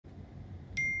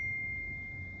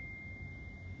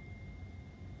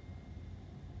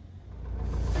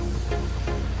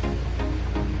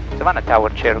Savannah Tower,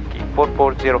 Cherokee,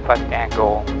 4405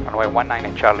 Tango, runway 19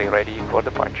 and Charlie, ready for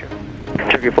departure.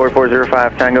 Cherokee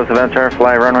 4405 Tango, Savannah Tower,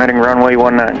 fly runway heading runway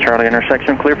 19, Charlie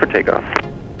intersection, clear for takeoff.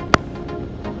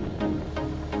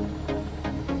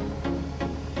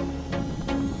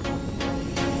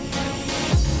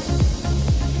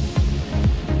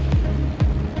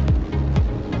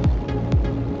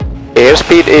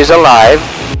 Airspeed is alive.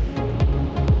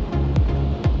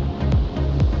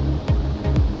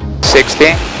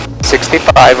 60,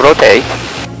 65, rotate.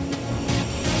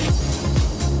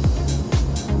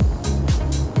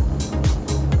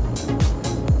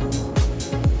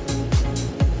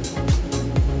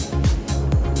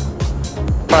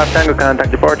 Tango,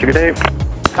 contact departure, good day.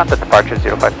 Contact departure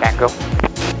 05 Tango.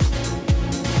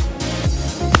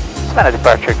 Savannah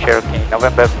departure Cherokee,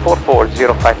 November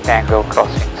 4405 Tango,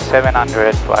 crossing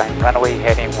 700, flying runway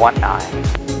heading 19.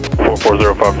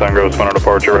 4405 Tango, Savannah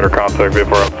departure, radar contact,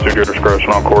 VFR altitude, your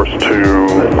discretion on course to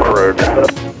Craig.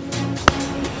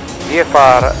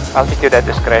 VFR altitude at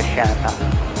discretion,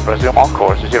 resume on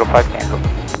course 05 Tango.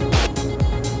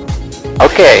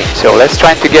 Okay, so let's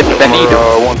try to get the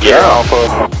needle.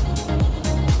 Alpha.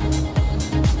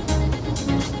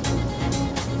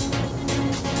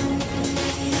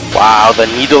 Wow, the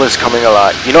needle is coming a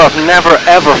lot. You know, I've never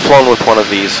ever flown with one of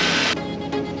these.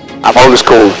 I'm always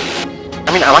cool.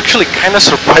 I mean, I'm actually kind of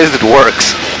surprised it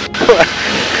works.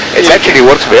 It actually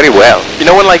works very well. You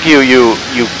know when like you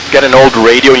get an old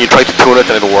radio and you try to tune it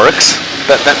and it works?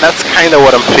 That's kind of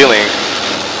what I'm feeling.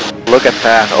 Look at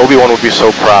that. Obi-Wan would be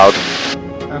so proud.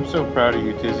 I'm so proud of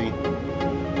you, Tizi.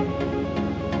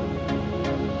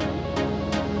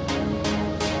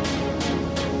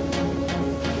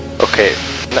 Okay,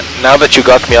 now that you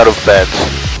got me out of bed,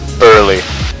 early,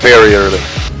 very early,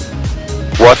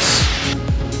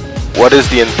 what is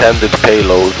the intended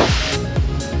payload?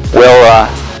 Well,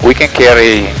 we can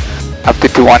carry up to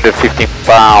 250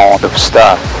 pounds of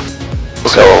stuff. Okay.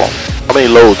 So, how many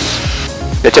loads?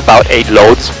 that's about 8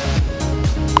 loads.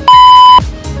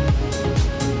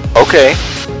 Okay.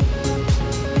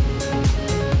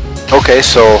 Okay,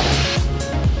 so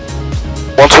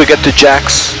once we get to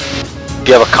JAX,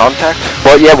 do you have a contact?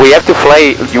 Well, yeah, we have to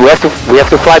fly. We have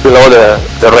to fly below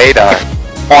the radar.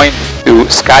 Point to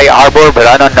Sky Harbor, but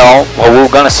I don't know. Well,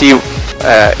 we're gonna see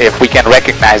if we can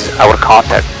recognize our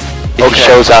contact if he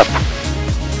shows up.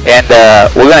 And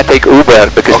we're gonna take Uber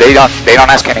because they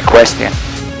don't ask any question.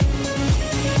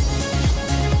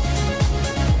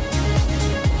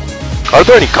 Are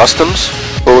there any customs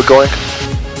where we're going?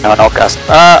 No, no customs.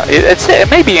 It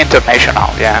may be international.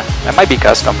 Yeah, there might be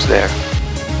customs there.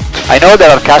 I know there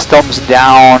are customs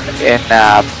down in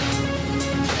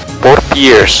Port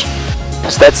Pierce.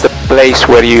 So that's the place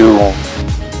where you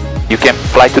can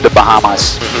fly to the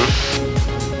Bahamas.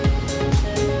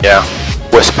 Yeah.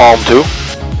 West Palm too?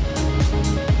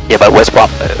 Yeah, but West Palm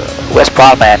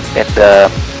and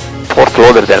Fort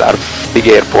Lauderdale are big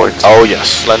airports. Oh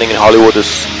yes, landing in Hollywood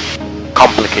is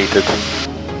complicated.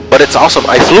 But it's awesome.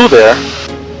 I flew there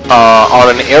on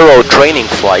an aero training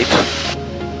flight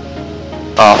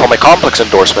for my complex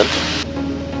endorsement.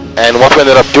 And what we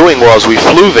ended up doing was we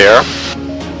flew there.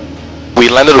 We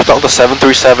landed with all the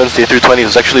 737s, the A320s. It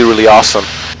was actually really awesome.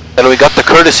 Then we got the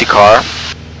courtesy car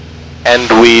and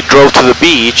we drove to the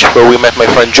beach where we met my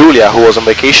friend Julia, who was on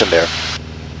vacation there.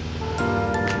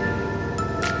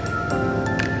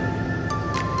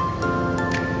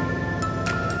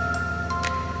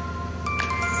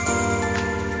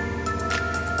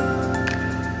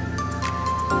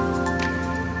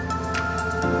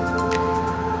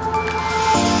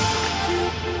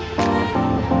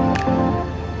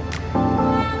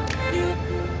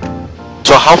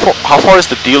 So how far is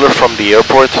the dealer from the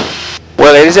airport?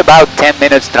 Well, it is about 10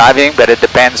 minutes driving, but it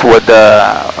depends what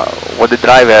the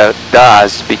driver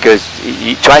does, because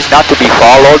he tries not to be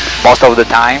followed most of the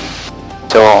time.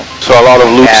 So a lot of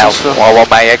loops and stuff? Well, we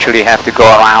might actually have to go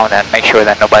around and make sure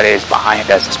that nobody is behind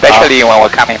us, especially when we're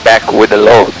coming back with the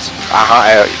loads.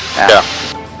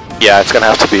 Yeah, it's gonna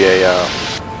have to be a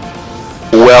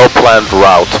well-planned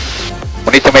route.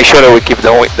 We need to make sure that we keep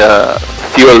the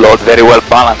fuel load very well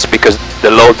balanced, because the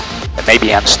load may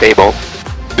be unstable.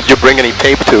 Did you bring any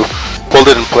tape to hold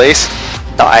it in place?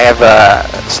 No, I have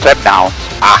strap down.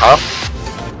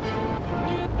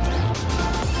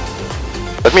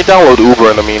 Let me download Uber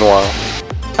in the meanwhile.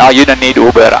 No, you don't need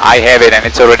Uber. I have it and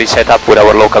it's already set up with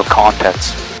our local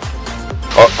contacts.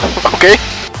 Oh, okay.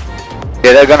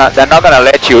 Yeah, they're not gonna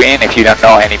let you in if you don't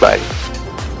know anybody.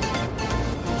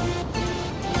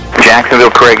 Jacksonville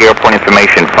Craig Airport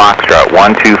information, Foxtrot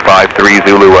 1253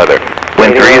 Zulu weather.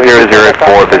 wind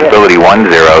 3004, visibility 10,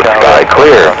 sky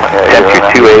clear. Temperature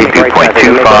 28,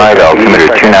 2.25, altimeter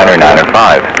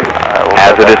 29905.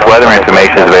 Hazardous weather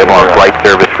information is available on flight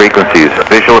service frequencies.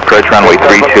 Visual approach runway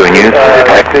 32 and use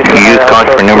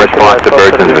caution for numerous spots of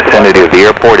birds in the vicinity of the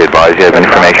airport. Advise you have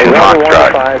information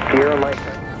Foxtrot.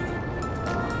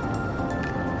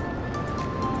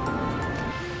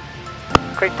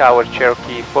 Crate Tower,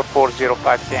 Cherokee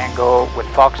 4405 Tango with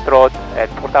Foxtrot at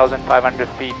 4,500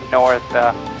 feet north,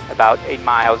 about 8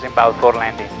 miles inbound for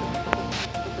landing.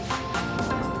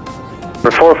 For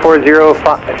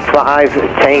 4405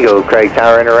 Tango, Craig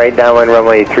Tower, enter right downwind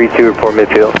runway 32, report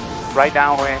midfield. Right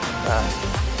downwind,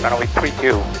 runway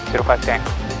 32, 05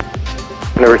 Tango.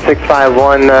 Number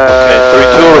 651,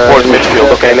 32, report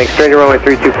midfield. Okay, make straight to runway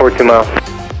 3242 miles.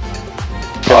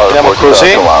 Andiamo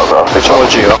così, facciamo il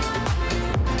giro.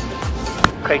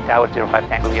 Crate Tower 05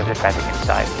 Tango, we have the traffic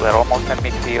inside. We're almost at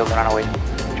midfield, runway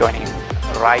joining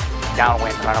right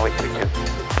downwind, runway 32.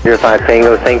 05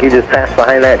 Tango, thank you. Just pass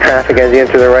behind that traffic as you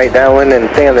enter the right downwind and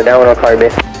stay on the downwind, I'll call your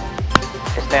base.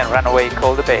 Extend runway,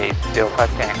 call the base, 05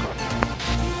 Tango.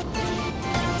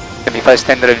 Mi fai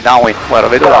stendere il downwind, guarda,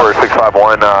 vedo Tower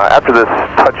 651, after this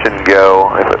touch and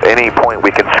go, if at any point we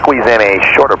can squeeze in a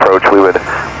short approach, we would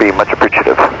be much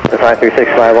appreciative.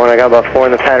 53651, I got about 4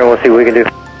 in the pattern, we'll see what we can do.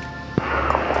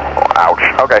 Ouch,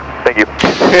 okay, thank you.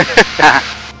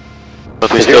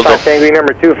 But we still don't. Tango,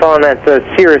 number 2, following that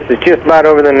Cirrus is just about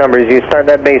over the numbers. You start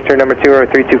that base turn number 2 or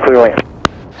 32, clear land.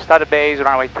 Start the base,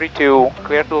 runway 32,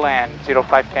 clear to land,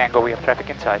 05 Tango, we have traffic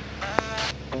inside.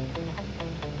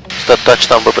 Sta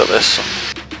touchdown proprio adesso.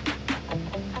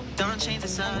 Don't change the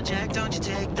subject, don't you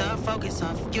take the focus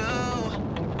off you.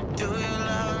 Do you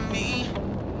love me?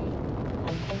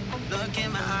 Look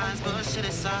in my eyes, bullshit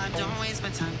aside, don't waste my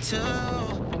time too.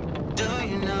 Do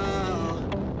you know?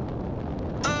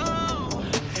 Oh,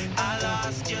 I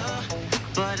lost you,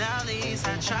 but at least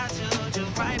I tried to do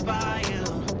right by you.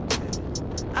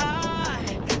 I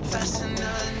fastened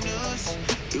the news,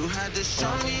 you had to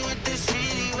show me what this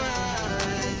really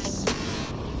was.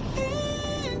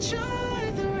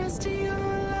 Enjoy the rest of your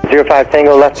life. 05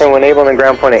 Tango, left turn when able and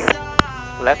ground point 8.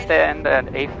 Left end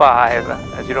at 85,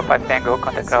 05 Tango,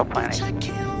 contact ground point 8. I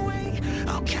can't wait,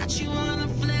 I'll catch you on the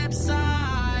flip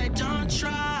side. Don't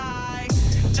try,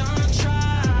 don't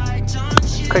try,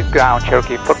 don't you? Quick ground,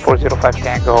 Cherokee 4405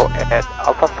 Tango at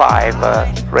Alpha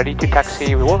 5, ready to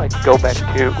taxi. We would like to go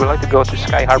to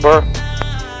Sky Harbor.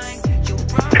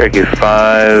 Cherokee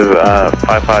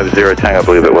 550 Tango, I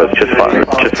believe it was. Just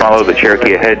follow the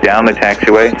Cherokee ahead down the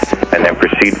taxiway and then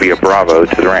proceed via Bravo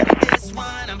to the ramp.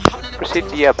 Proceed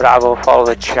via Bravo, follow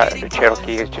the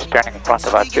Cherokee, is just turning in front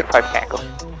of us, 05 Tango.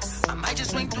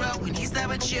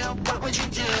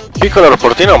 Piccolo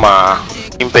aeroportino ma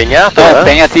impegnato,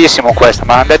 Impegnatissimo questo,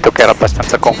 ma hanno detto che era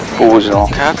abbastanza confuso.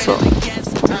 Cazzo.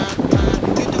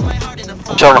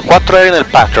 C'erano 4 aerei nel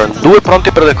pattern, 2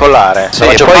 pronti per decollare. Sì,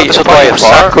 e poi un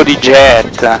sacco di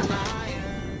jet.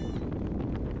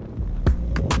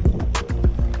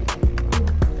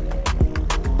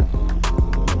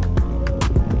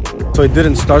 So it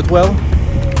didn't start well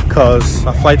because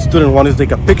a flight student wanted to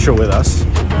take a picture with us,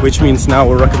 which means now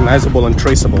we're recognizable and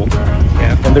traceable.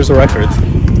 Yeah. And there's a record.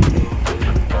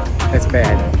 That's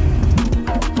bad.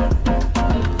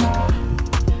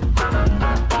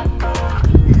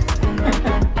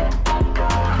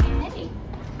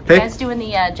 You guys doing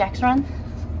the JAX run?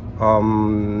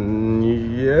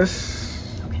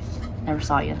 Yes. Okay. Never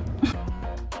saw you.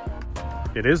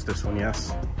 It is this one,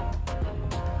 yes.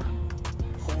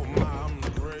 Who am I? I'm the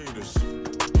greatest.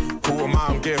 Who am I?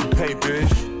 I'm getting paid,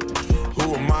 bitch.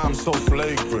 Who am I? I'm so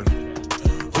flagrant.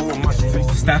 Who am I?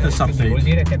 Status update.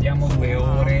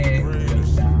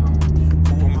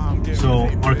 So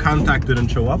our contact didn't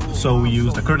show up, so we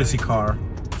used a courtesy car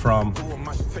from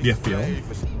the FBO.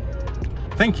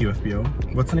 Thank you, FBO.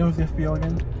 What's the name of the FBO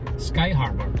again? Sky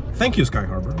Harbor. Thank you, Sky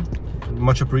Harbor.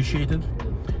 Much appreciated.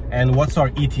 And what's our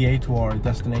ETA to our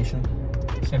destination?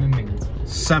 7 minutes.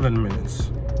 7 minutes.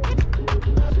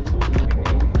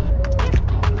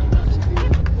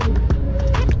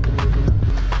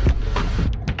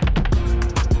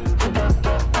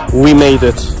 We made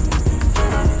it.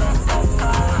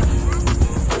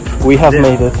 We have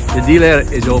made it. The dealer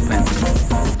is open.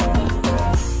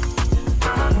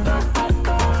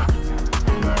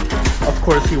 Of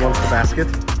course he wants the basket.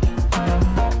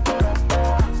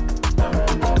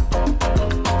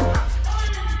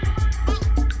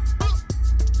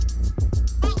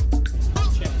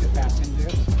 Check the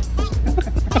passengers.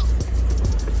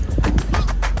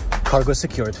 Cargo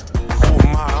secured. Who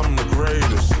am I? I'm the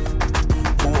greatest.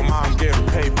 Who am I? I'm getting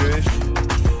paid, bitch.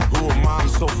 Who am I? I'm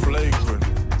so flagrant.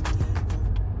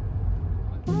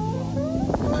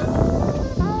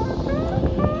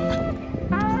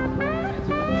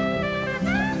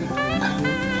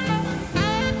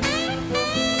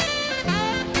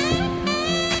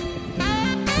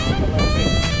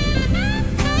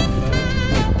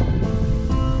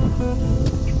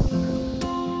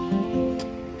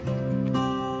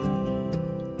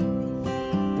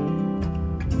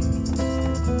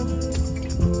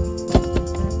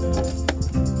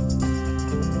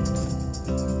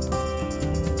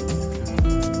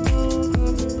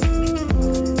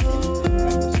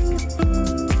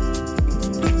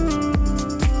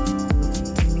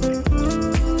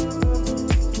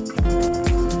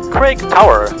 Craig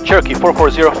Tower, Cherokee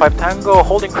 4405 Tango,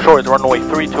 holding short runway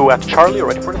 32 at Charlie,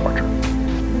 ready for departure.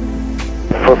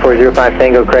 4405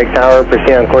 Tango, Craig Tower,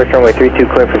 proceed on course runway 32,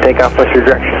 clear for takeoff, what's your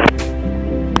direction?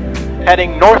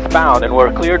 Heading northbound and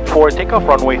we're cleared for takeoff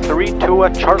runway 32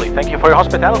 at Charlie. Thank you for your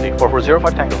hospitality,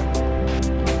 4405 Tango.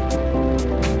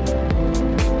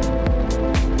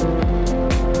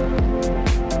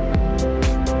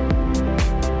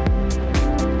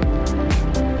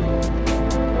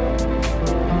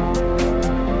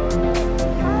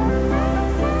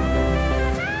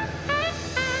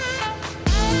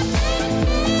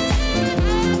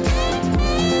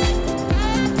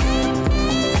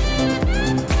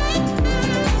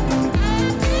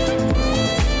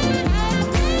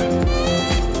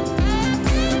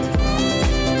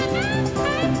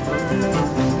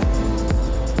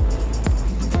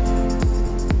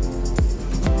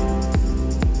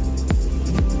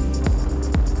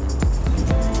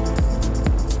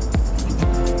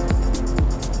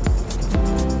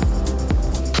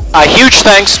 A huge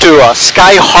thanks to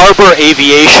Sky Harbor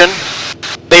Aviation.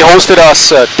 They hosted us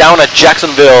down at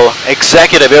Jacksonville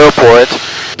Executive Airport.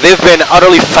 They've been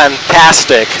utterly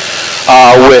fantastic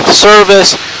with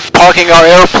service, parking our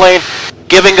airplane,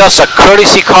 giving us a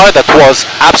courtesy car that was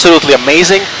absolutely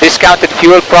amazing. Discounted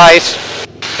fuel price.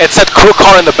 It said crew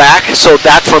car in the back, so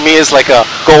that for me is like a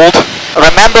gold.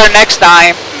 Remember, next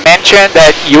time, mention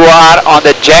that you are on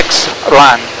the JAX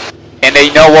run. And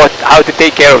they know how to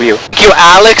take care of you. Thank you,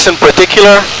 Alex, in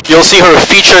particular. You'll see her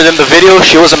featured in the video.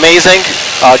 She was amazing,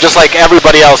 just like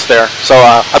everybody else there. So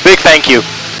a big thank you.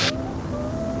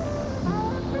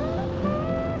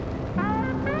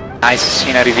 Nice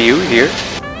scenery view here.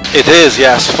 It is,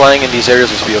 yes. Flying in these areas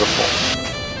is beautiful.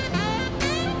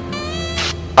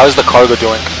 How is the cargo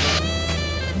doing?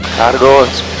 Cargo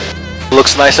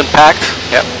looks nice and packed.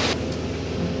 Yep.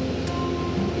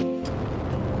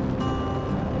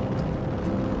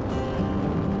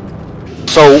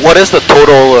 So what is the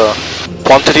total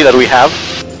quantity that we have?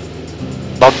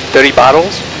 About 30 bottles.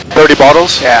 30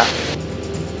 bottles? Yeah.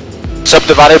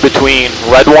 Subdivided between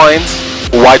red wines,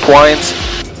 white wines,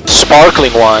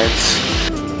 sparkling wines,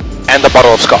 and a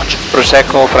bottle of scotch.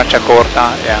 Prosecco,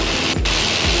 Franciacorta, yeah.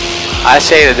 I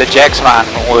say that the JAX run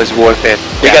was worth it.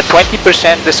 We got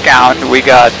 20% discount, we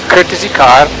got courtesy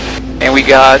car, and we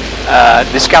got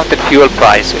discounted fuel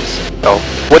prices. So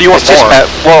what do you want more?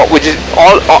 Well,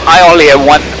 I only have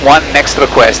one next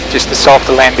request, just a soft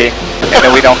landing, and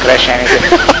then we don't crash anything.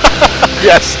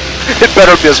 Yes, it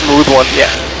better be a smooth one.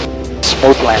 Yeah,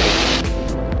 smooth landing.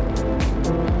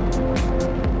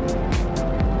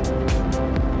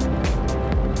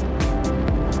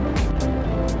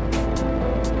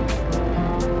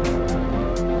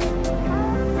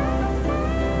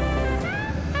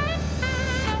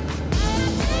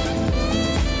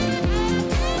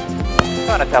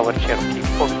 Tower Cherokee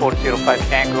 4405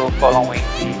 Tango, following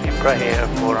the Impra Air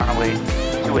for runway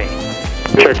 28.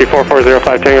 Cherokee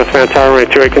 4405 Tango, span tower, runway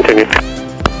 28, continue.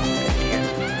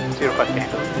 05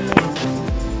 Tango.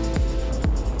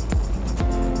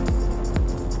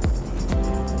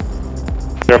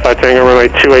 Five Tango, runway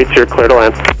 28, you're clear to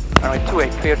land. Runway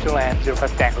 28, clear to land,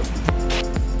 05 Tango.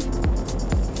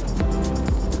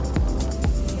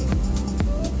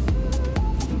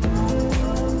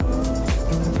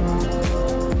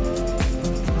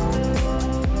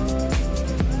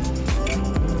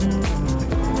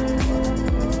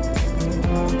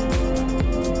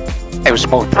 It was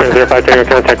smooth. 05 Tango,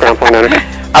 contact ground point owner.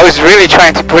 I was really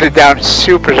trying to put it down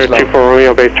super slow. 24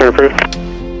 Romeo, base turn approved.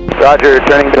 Roger,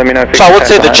 turning to let me know if you So I would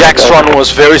say the can JAX run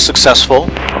was very successful.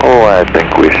 Oh, I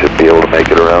think we should be able to make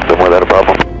it around somewhere without a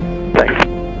problem. Thanks.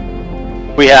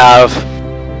 We have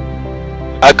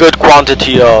a good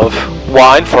quantity of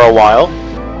wine for a while.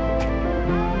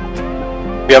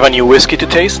 We have a new whiskey to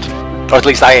taste, or at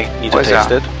least I need to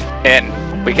taste it. And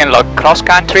we can look cross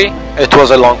country. It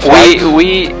was a long flight.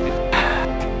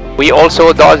 We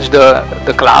also dodged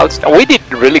the clouds. We did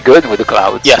really good with the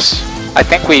clouds. Yes. I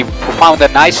think we found a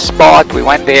nice spot. We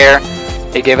went there.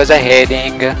 They gave us a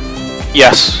heading.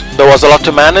 Yes, there was a lot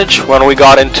to manage when we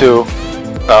got into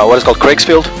what is called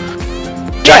Craigsfield.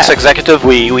 JAX Executive,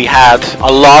 we had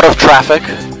a lot of traffic.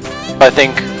 I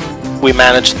think we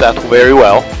managed that very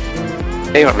well.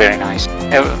 They were very nice.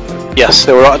 Yes,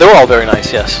 they were all very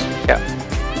nice, yes. Yeah.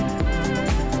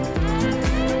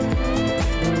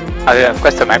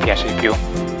 Questo a me piace di più.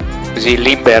 Così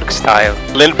Lindbergh style.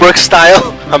 Lindbergh style?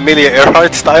 Amelia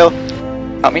Earhart style?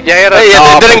 Amelia Earhart?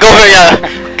 Yeah, it didn't go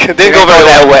very, didn't go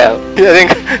very well. Yeah, I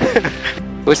think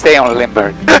We'll stay on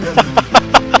Lindbergh.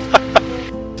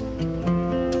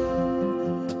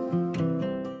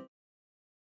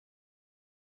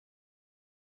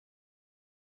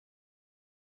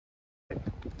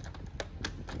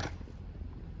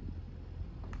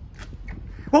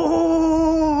 Oh!